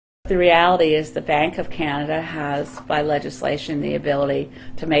The reality is the Bank of Canada has, by legislation, the ability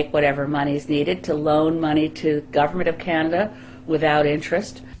to make whatever money is needed, to loan money to the Government of Canada without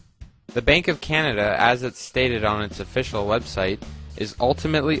interest. The Bank of Canada, as it's stated on its official website, is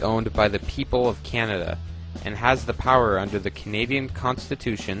ultimately owned by the people of Canada and has the power under the Canadian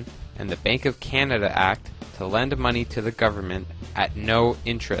Constitution and the Bank of Canada Act to lend money to the government at no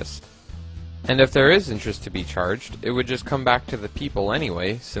interest. And if there is interest to be charged, it would just come back to the people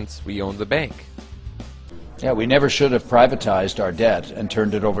anyway, since we own the bank. Yeah, we never should have privatized our debt and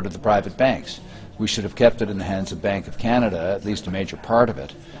turned it over to the private banks. We should have kept it in the hands of Bank of Canada, at least a major part of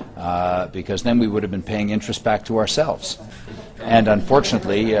it, because then we would have been paying interest back to ourselves. And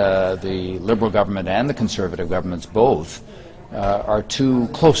unfortunately, the Liberal government and the Conservative governments both are too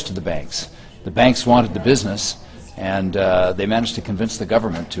close to the banks. The banks wanted the business, and they managed to convince the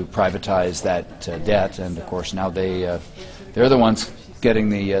government to privatize that debt, and of course now they're the ones getting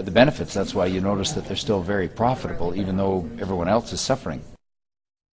the benefits. That's why you notice that they're still very profitable, even though everyone else is suffering.